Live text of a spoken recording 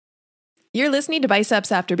You're listening to Biceps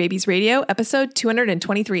After Babies Radio, episode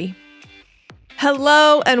 223.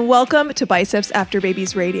 Hello, and welcome to Biceps After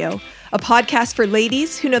Babies Radio, a podcast for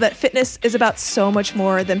ladies who know that fitness is about so much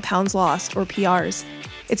more than pounds lost or PRs.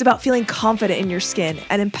 It's about feeling confident in your skin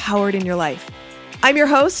and empowered in your life. I'm your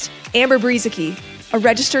host, Amber Brezicki, a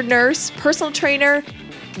registered nurse, personal trainer,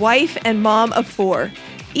 wife, and mom of 4.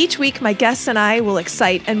 Each week, my guests and I will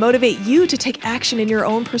excite and motivate you to take action in your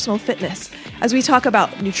own personal fitness as we talk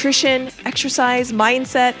about nutrition, exercise,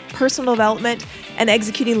 mindset, personal development, and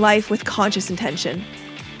executing life with conscious intention.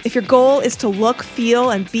 If your goal is to look,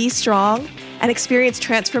 feel, and be strong and experience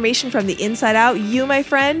transformation from the inside out, you, my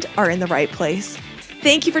friend, are in the right place.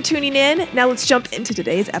 Thank you for tuning in. Now let's jump into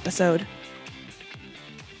today's episode.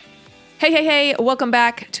 Hey, welcome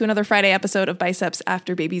back to another Friday episode of Biceps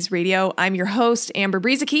After Babies Radio. I'm your host, Amber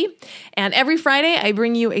Brezicki, and every Friday I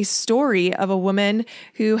bring you a story of a woman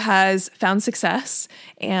who has found success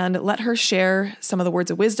and let her share some of the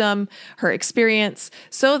words of wisdom, her experience,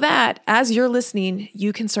 so that as you're listening,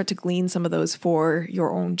 you can start to glean some of those for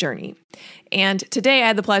your own journey. And today I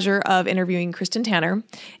had the pleasure of interviewing Kristen Tanner.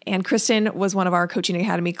 And Kristen was one of our Coaching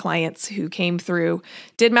Academy clients who came through,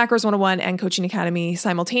 did Macros 101 and Coaching Academy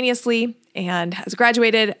simultaneously, and has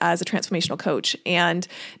graduated as a transformational coach and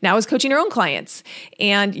now is coaching her own clients.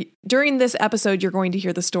 And during this episode, you're going to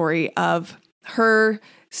hear the story of her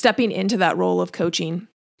stepping into that role of coaching.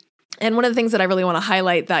 And one of the things that I really want to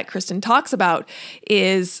highlight that Kristen talks about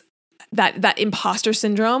is that imposter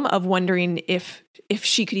syndrome of wondering if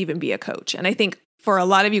she could even be a coach. And I think for a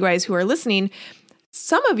lot of you guys who are listening,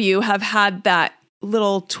 some of you have had that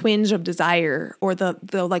little twinge of desire or the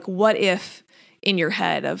like, what if in your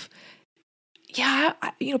head of, yeah,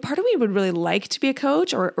 part of me would really like to be a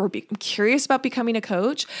coach or be curious about becoming a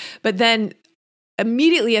coach. But then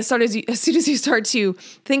immediately, as soon as you start to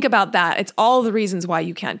think about that, it's all the reasons why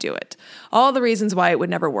you can't do it, all the reasons why it would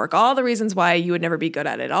never work, all the reasons why you would never be good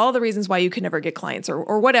at it, all the reasons why you could never get clients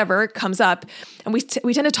or whatever comes up. And we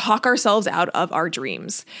tend to talk ourselves out of our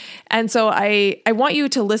dreams. And so I want you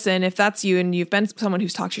to listen, if that's you and you've been someone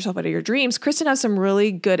who's talked yourself out of your dreams. Kristen has some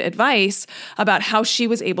really good advice about how she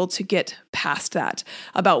was able to get past that,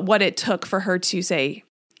 about what it took for her to say,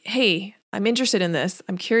 hey, I'm interested in this.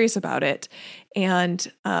 I'm curious about it. And,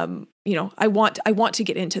 I want to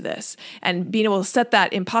get into this, and being able to set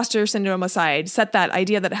that imposter syndrome aside, set that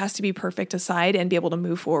idea that it has to be perfect aside, and be able to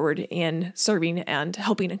move forward in serving and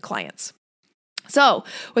helping clients. So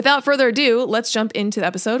without further ado, let's jump into the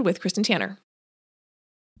episode with Kristen Tanner.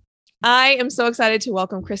 I am so excited to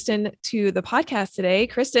welcome Kristen to the podcast today.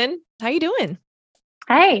 Kristen, how you doing?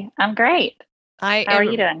 Hey, I'm great. How are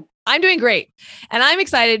you doing? I'm doing great. And I'm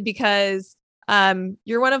excited because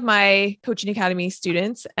you're one of my Coaching Academy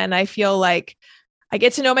students, and I feel like I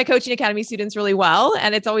get to know my Coaching Academy students really well.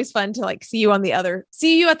 And it's always fun to see you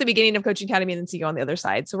at the beginning of Coaching Academy and then see you on the other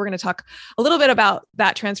side. So we're going to talk a little bit about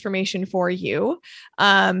that transformation for you,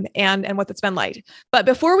 and what that's been like. But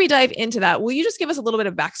before we dive into that, will you just give us a little bit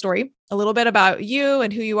of backstory, a little bit about you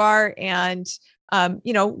and who you are, and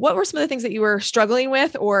what were some of the things that you were struggling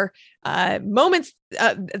with, or moments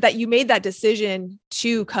that you made that decision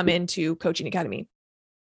to come into Coaching Academy?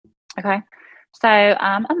 Okay. So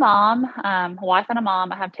I'm a mom, a wife and a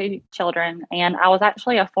mom. I have 2 children, and I was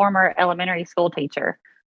actually a former elementary school teacher,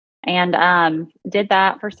 and did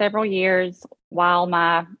that for several years while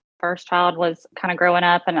my first child was kind of growing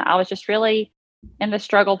up. And I was just really in the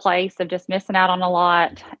struggle place of just missing out on a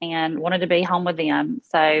lot and wanted to be home with them.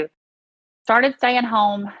 So started staying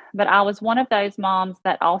home, but I was one of those moms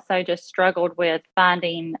that also just struggled with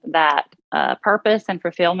finding that purpose and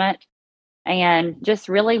fulfillment, and just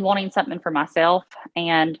really wanting something for myself.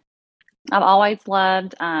 And I've always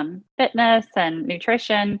loved fitness and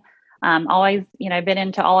nutrition, always, been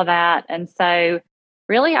into all of that. And so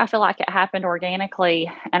really, I feel like it happened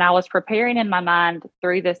organically. And I was preparing in my mind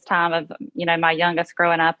through this time of, my youngest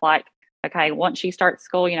growing up, like, okay, once she starts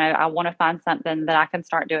school, I want to find something that I can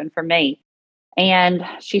start doing for me. And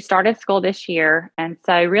she started school this year. And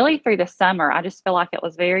so really through the summer, I just feel like it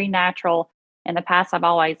was very natural. In the past, I've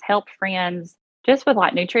always helped friends just with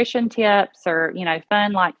nutrition tips or,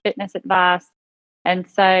 fun, fitness advice. And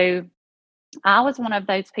so I was one of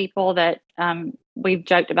those people that we've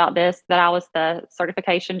joked about this, that I was the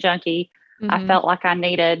certification junkie. Mm-hmm. I felt like I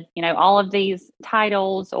needed, all of these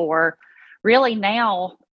titles, or really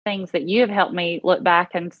now things that you have helped me look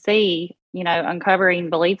back and see, uncovering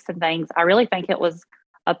beliefs and things. I really think it was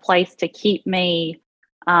a place to keep me,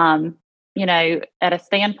 at a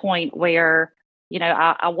standpoint where,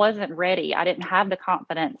 I wasn't ready. I didn't have the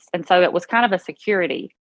confidence. And so it was kind of a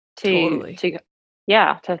security to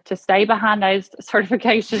to stay behind those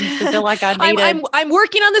certifications, to feel like I needed. I'm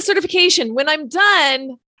working on the certification. When I'm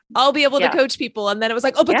done, I'll be able to coach people. And then it was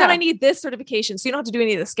like, oh, but then I need this certification. So you don't have to do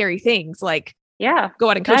any of the scary things like go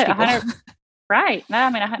out and coach people. Right. No, I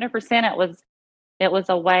mean, 100% it was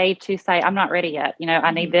a way to say, I'm not ready yet.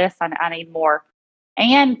 I need this, I need more.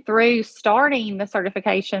 And through starting the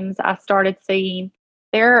certifications, I started seeing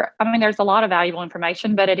there's a lot of valuable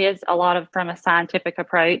information, but it is a lot of from a scientific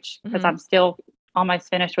approach, because I'm still almost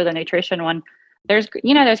finished with a nutrition one. There's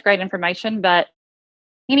great information, but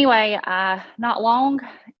anyway, not long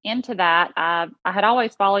into that, I had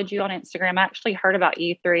always followed you on Instagram. I actually heard about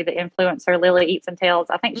you through the influencer Lily Eats and Tells.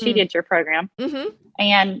 I think she did your program.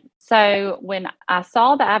 And so when I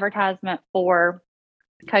saw the advertisement for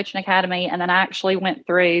Coaching Academy, and then I actually went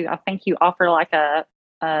through, I think you offer like a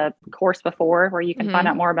course before where you can find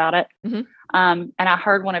out more about it. And I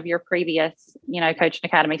heard one of your previous, Coaching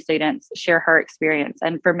Academy students share her experience.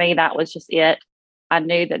 And for me, that was just it. I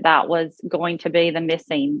knew that was going to be the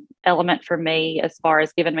missing element for me as far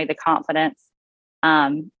as giving me the confidence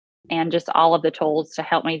and just all of the tools to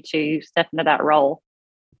help me to step into that role.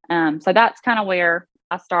 So that's kind of where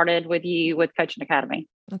I started with you with Coaching Academy.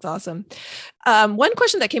 That's awesome. One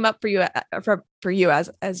question that came up for you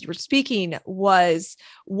as you were speaking was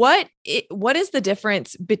what is the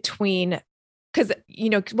difference between, because,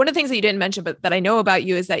 one of the things that you didn't mention, but that I know about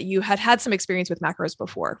you is that you had some experience with macros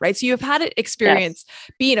before, right? So you've had experience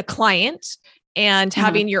being a client and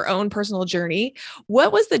having your own personal journey.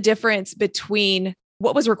 What was the difference between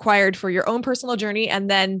what was required for your own personal journey and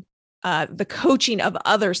then the coaching of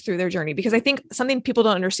others through their journey? Because I think something people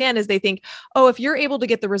don't understand is they think, oh, if you're able to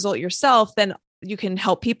get the result yourself, then you can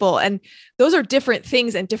help people. And those are different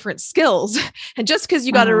things and different skills. And just because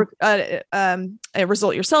you got a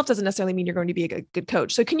result yourself doesn't necessarily mean you're going to be a good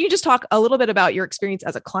coach. So can you just talk a little bit about your experience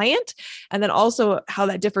as a client and then also how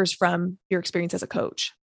that differs from your experience as a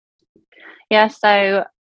coach? Yeah. So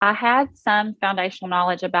I had some foundational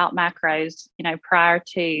knowledge about macros, prior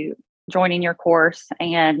to joining your course.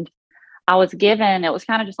 And I was given, it was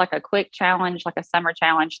kind of just like a quick challenge, like a summer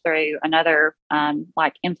challenge through another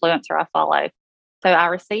like influencer I follow. So I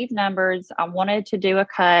received numbers. I wanted to do a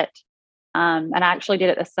cut. And I actually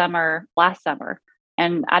did it last summer.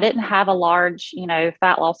 And I didn't have a large,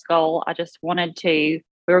 fat loss goal. I just wanted we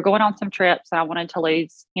were going on some trips and I wanted to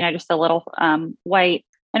lose, just a little weight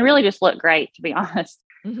and really just look great, to be honest,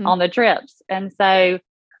 on the trips. And so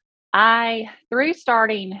through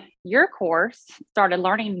starting your course, started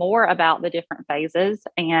learning more about the different phases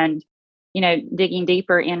and, digging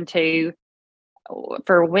deeper into,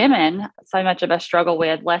 for women, so much of us struggle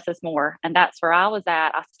with less is more. And that's where I was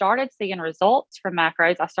at. I started seeing results from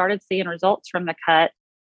macros. I started seeing results from the cut,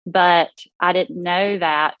 but I didn't know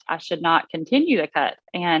that I should not continue the cut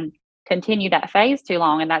and continue that phase too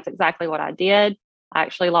long. And that's exactly what I did. I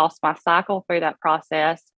actually lost my cycle through that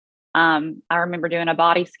process. I remember doing a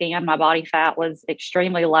body scan. My body fat was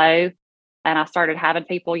extremely low. And I started having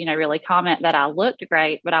people, really comment that I looked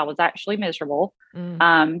great, but I was actually miserable.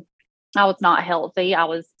 I was not healthy. I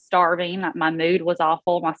was starving. My mood was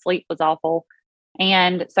awful. My sleep was awful.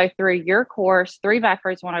 And so through your course, through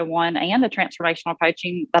Macros 101 and the transformational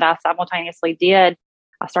coaching that I simultaneously did,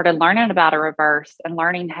 I started learning about a reverse and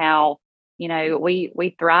learning how,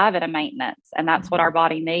 we thrive at a maintenance, and that's what our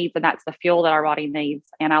body needs. And that's the fuel that our body needs.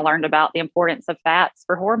 And I learned about the importance of fats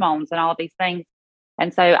for hormones and all of these things.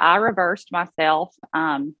 And so I reversed myself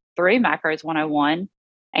through Macros 101.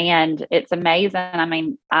 And it's amazing. I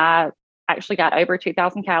mean, I actually got over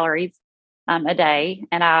 2,000 calories a day.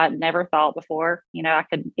 And I never thought before, I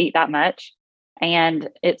could eat that much. And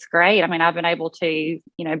it's great. I mean, I've been able to,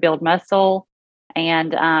 build muscle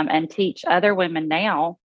and teach other women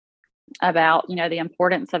now about, the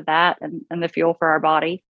importance of that and the fuel for our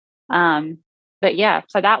body. But yeah,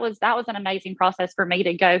 so that was an amazing process for me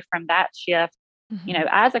to go from that shift,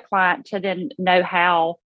 as a client to then know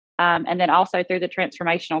how, and then also through the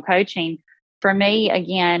transformational coaching. For me,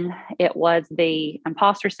 again, it was the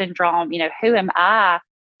imposter syndrome. Who am I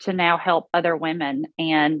to now help other women?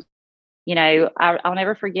 And, I'll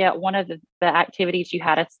never forget one of the activities you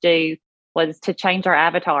had us do was to change our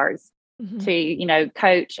avatars to,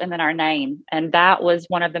 coach and then our name. And that was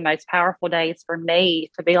one of the most powerful days for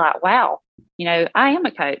me to be like, wow, I am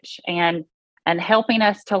a coach, and helping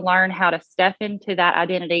us to learn how to step into that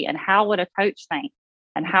identity and how would a coach think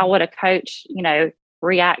and how would a coach,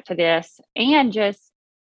 react to this. And just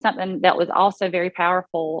something that was also very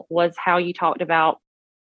powerful was how you talked about,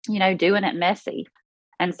 doing it messy.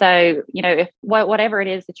 And so, if whatever it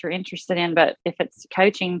is that you're interested in, but if it's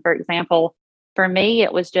coaching, for example, for me,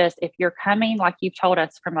 it was just, if you're coming, like you've told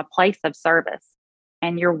us, from a place of service,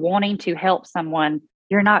 and you're wanting to help someone,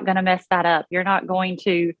 you're not going to mess that up. You're not going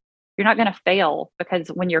to fail, because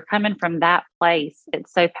when you're coming from that place,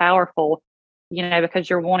 it's so powerful, because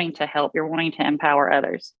you're wanting to help, you're wanting to empower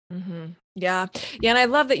others. Mm-hmm. Yeah. Yeah. And I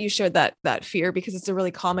love that you shared that fear, because it's a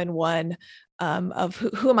really common one, of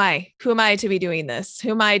who am I? Who am I to be doing this?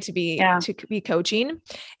 Who am I to be coaching?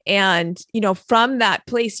 And, from that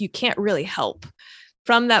place, you can't really help.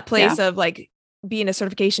 From that place of like being a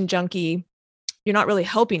certification junkie, you're not really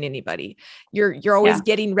helping anybody. You're always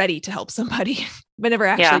getting ready to help somebody, but never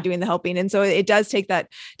actually doing the helping. And so it does take that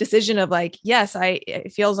decision of like, yes,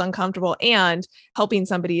 it feels uncomfortable, and helping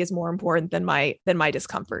somebody is more important than my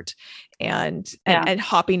discomfort, and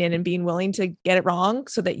hopping in and being willing to get it wrong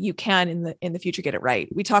so that you can in the future get it right.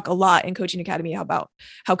 We talk a lot in Coaching Academy about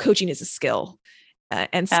how coaching is a skill,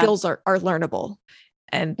 and skills are learnable,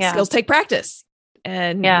 and skills take practice.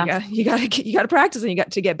 And you got to practice, and you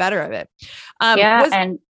got to get better at it.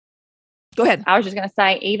 And go ahead. I was just going to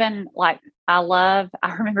say, even like, I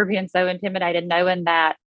remember being so intimidated knowing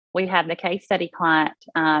that we had the case study client.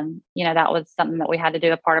 That was something that we had to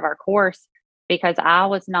do a part of our course, because I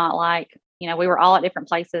was not like, we were all at different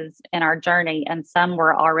places in our journey, and some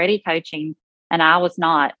were already coaching and I was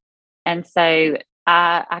not. And so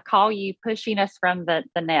I call you pushing us from the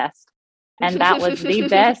nest. And that was the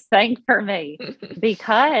best thing for me,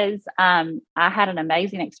 because I had an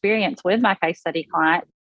amazing experience with my case study client.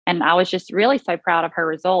 And I was just really so proud of her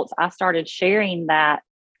results. I started sharing that,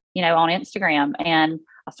 on Instagram, and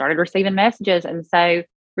I started receiving messages. And so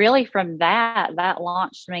really from that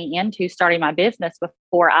launched me into starting my business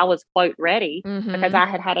before I was quote ready, because I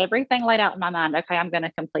had everything laid out in my mind. Okay, I'm going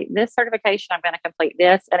to complete this certification. I'm going to complete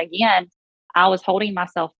this. And again, I was holding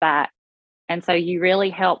myself back. And so you really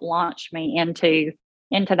helped launch me into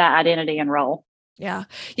that identity and role. Yeah.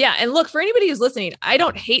 Yeah. And look, for anybody who's listening, I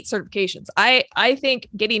don't hate certifications. I think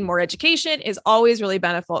getting more education is always really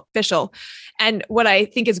beneficial. And what I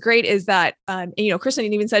think is great is that,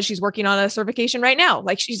 Kristen even said she's working on a certification right now.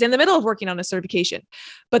 Like, she's in the middle of working on a certification,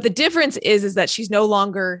 but the difference is that she's no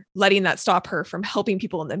longer letting that stop her from helping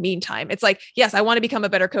people in the meantime. It's like, yes, I want to become a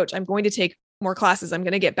better coach. I'm going to take more classes. I'm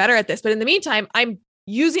going to get better at this. But in the meantime, I'm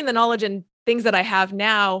using the knowledge and things that I have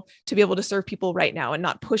now to be able to serve people right now, and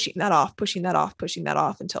not pushing that off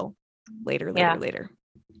until later.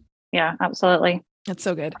 Yeah, absolutely. That's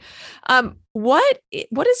so good. What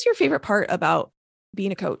is your favorite part about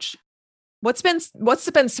being a coach? What's been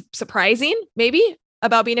surprising maybe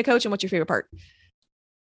about being a coach, and what's your favorite part?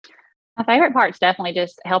 My favorite part is definitely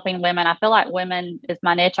just helping women. I feel like women is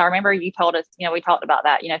my niche. I remember you told us, we talked about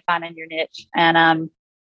that, finding your niche. And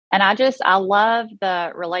I love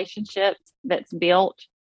the relationships that's built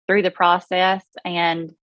through the process,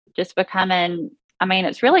 and just becoming,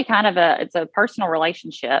 it's really kind of it's a personal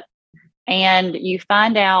relationship, and you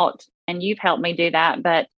find out, and you've helped me do that.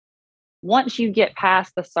 But once you get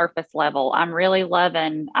past the surface level, I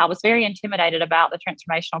was very intimidated about the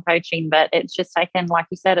transformational coaching, but it's just taken, like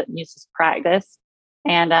you said, it's just practice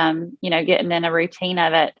and, getting in a routine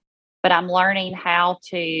of it. But I'm learning how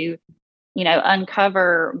to,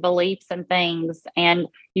 uncover beliefs and things, and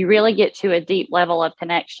you really get to a deep level of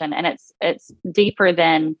connection, and it's deeper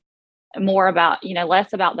than, more about,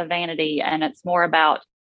 less about the vanity, and it's more about,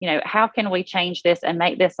 how can we change this and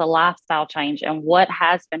make this a lifestyle change, and what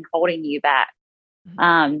has been holding you back.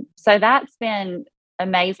 So that's been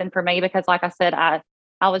amazing for me, because like I said, I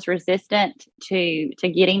was resistant to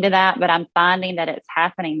getting to that, but I'm finding that it's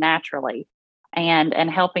happening naturally, and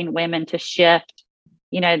helping women to shift,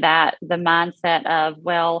 that the mindset of,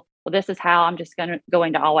 well, this is how I'm just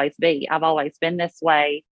going to always be. I've always been this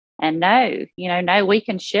way. And no, we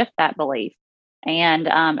can shift that belief, and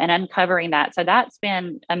uncovering that. So that's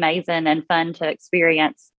been amazing and fun to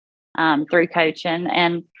experience through coaching.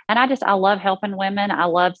 And I love helping women. I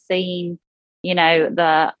love seeing,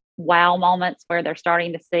 the wow moments where they're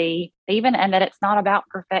starting to see even, and that it's not about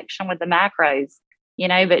perfection with the macros,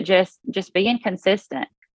 but just being consistent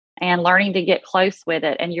and learning to get close with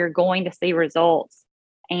it, and you're going to see results.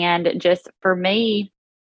 And just for me,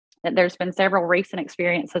 there's been several recent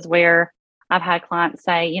experiences where I've had clients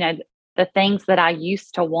say, the things that I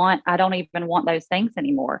used to want, I don't even want those things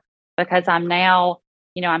anymore, because I'm now,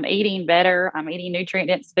 I'm eating better, I'm eating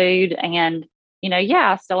nutrient-dense food, and,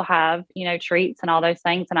 I still have, treats and all those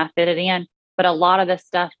things, and I fit it in. But a lot of the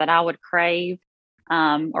stuff that I would crave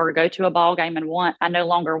or go to a ball game and want, I no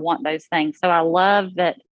longer want those things. So I love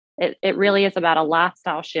that it really is about a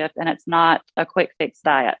lifestyle shift, and it's not a quick fix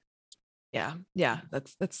diet. Yeah. Yeah.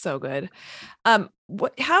 That's so good. How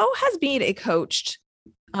has being a coach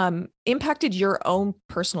impacted your own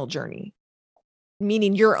personal journey?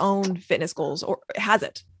 meaning your own fitness goals, or has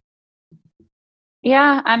it?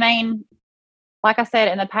 Yeah. I mean, like I said,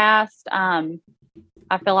 in the past,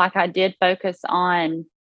 I feel like I did focus on,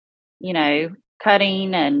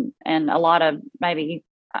 cutting and a lot of, maybe,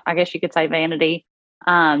 I guess you could say, vanity.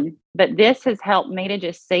 But this has helped me to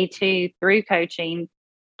just see too, through coaching,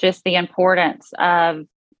 just the importance of,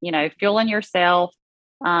 fueling yourself.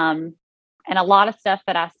 And a lot of stuff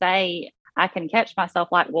that I say, I can catch myself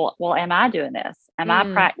like, well, am I doing this? Am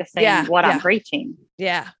I practicing what I'm preaching?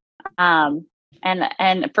 Yeah.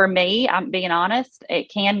 And for me, I'm being honest, it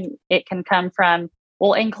can come from,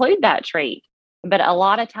 well, include that treat. But a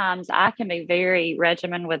lot of times I can be very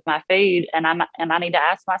regimented with my food, and I need to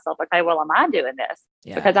ask myself, okay, well, am I doing this?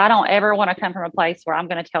 Yeah. Because I don't ever want to come from a place where I'm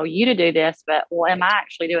going to tell you to do this, but well, am I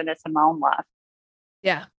actually doing this in my own life?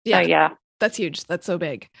 Yeah. Yeah. So, yeah. That's huge. That's so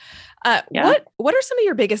big. What are some of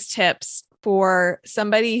your biggest tips for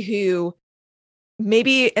somebody who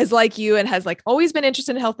maybe is like you and has like always been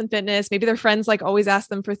interested in health and fitness? Maybe their friends like always ask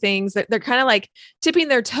them for things that they're kind of like tipping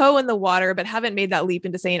their toe in the water, but haven't made that leap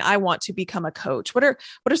into saying, I want to become a coach. What are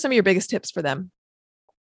some of your biggest tips for them?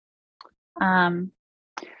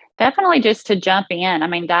 Definitely just to jump in. I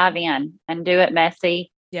mean, dive in and do it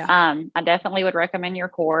messy. Yeah. I definitely would recommend your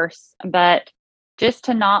course, but just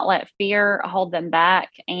to not let fear hold them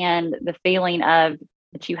back, and the feeling of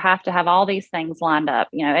that you have to have all these things lined up,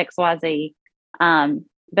 XYZ.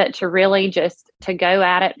 But to really just to go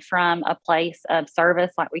at it from a place of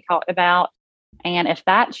service, like we talked about. And if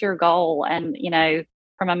that's your goal, and,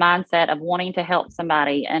 from a mindset of wanting to help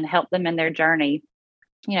somebody and help them in their journey,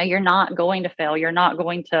 you're not going to fail. You're not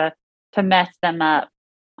going to mess them up.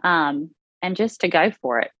 And just to go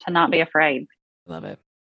for it, to not be afraid. Love it.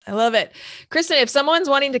 I love it. Kristen, if someone's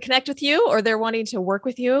wanting to connect with you or they're wanting to work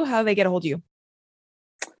with you, how do they get a hold of you?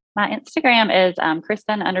 My Instagram is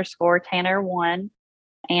Kristen_Tanner1.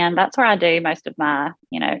 And that's where I do most of my,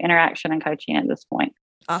 interaction and coaching at this point.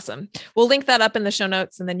 Awesome. We'll link that up in the show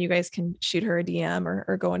notes, and then you guys can shoot her a DM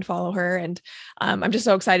or go and follow her. And I'm just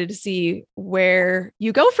so excited to see where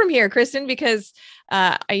you go from here, Kristen, because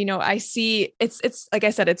I see it's like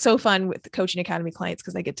I said, it's so fun with the Coaching Academy clients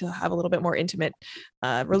because I get to have a little bit more intimate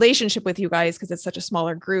relationship with you guys because it's such a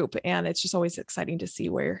smaller group, and it's just always exciting to see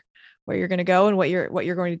where you're going to go and what you're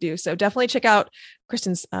going to do. So definitely check out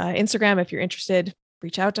Kristen's Instagram if you're interested.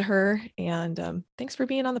 Reach out to her, and thanks for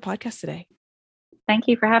being on the podcast today. Thank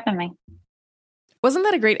you for having me. Wasn't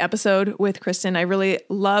that a great episode with Kristen? I really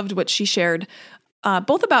loved what she shared,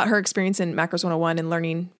 both about her experience in Macros 101 and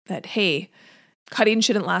learning that, hey, cutting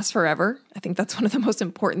shouldn't last forever. I think that's one of the most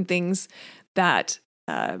important things that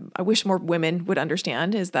I wish more women would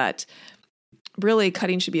understand, is that really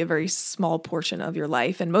cutting should be a very small portion of your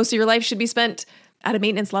life, and most of your life should be spent at a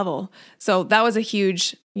maintenance level. So that was a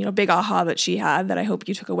huge, big aha that she had that I hope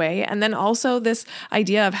you took away. And then also this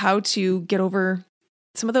idea of how to get over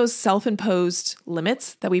some of those self-imposed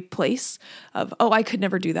limits that we place of, oh, I could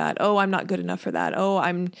never do that. Oh, I'm not good enough for that. Oh,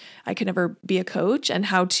 I could never be a coach, and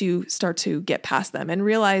how to start to get past them and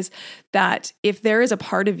realize that if there is a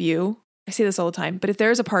part of you, I say this all the time, but if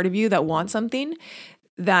there is a part of you that wants something,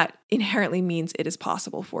 that inherently means it is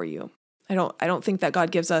possible for you. I don't think that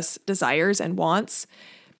God gives us desires and wants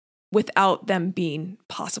without them being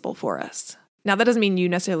possible for us. Now, that doesn't mean you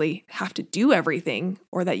necessarily have to do everything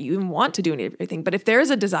or that you even want to do everything. But if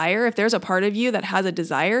there's a desire, if there's a part of you that has a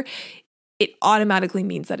desire, it automatically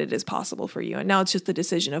means that it is possible for you. And now it's just the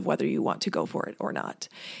decision of whether you want to go for it or not.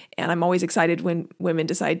 And I'm always excited when women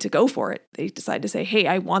decide to go for it. They decide to say, hey,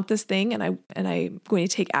 I want this thing, and I'm going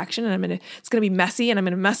to take action, and it's going to be messy, and I'm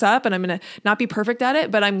going to mess up, and I'm going to not be perfect at it,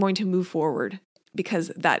 but I'm going to move forward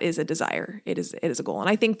because that is a desire. It is a goal. And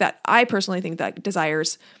I personally think that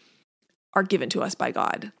desires are given to us by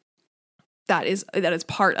God. That is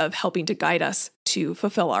part of helping to guide us to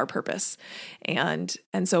fulfill our purpose. And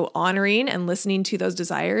so honoring and listening to those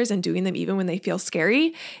desires and doing them even when they feel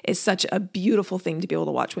scary is such a beautiful thing to be able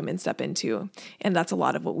to watch women step into. And that's a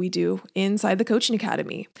lot of what we do inside the Coaching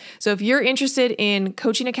Academy. So if you're interested in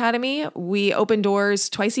Coaching Academy, we open doors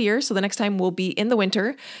twice a year. So the next time will be in the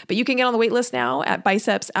winter, but you can get on the wait list now at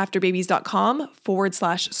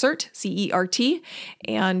bicepsafterbabies.com/CERT, CERT.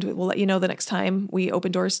 And we'll let you know the next time we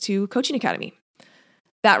open doors to Coaching Academy.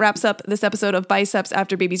 That wraps up this episode of Biceps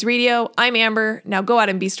After Babies Radio. I'm Amber. Now go out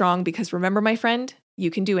and be strong, because remember, my friend,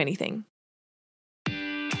 you can do anything.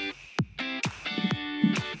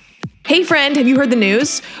 Hey friend, have you heard the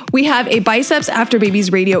news? We have a Biceps After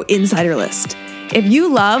Babies Radio insider list. If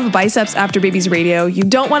you love Biceps After Babies Radio, you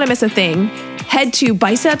don't want to miss a thing, head to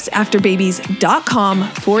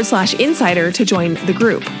bicepsafterbabies.com/insider to join the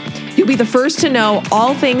group. You'll be the first to know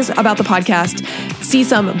all things about the podcast, see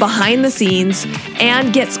some behind the scenes,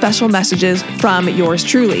 and get special messages from yours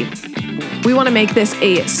truly. We want to make this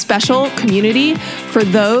a special community for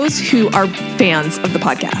those who are fans of the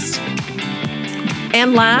podcast.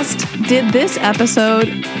 And last, did this episode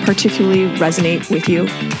particularly resonate with you?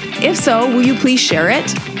 If so, will you please share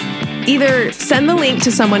it? Either send the link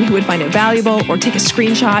to someone who would find it valuable or take a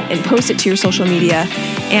screenshot and post it to your social media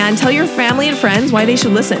and tell your family and friends why they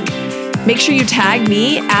should listen. Make sure you tag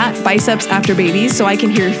me at Biceps After Babies so I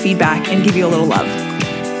can hear your feedback and give you a little love.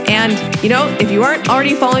 And, if you aren't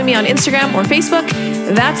already following me on Instagram or Facebook,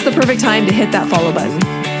 that's the perfect time to hit that follow button.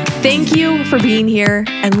 Thank you for being here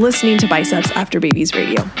and listening to Biceps After Babies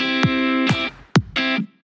Radio.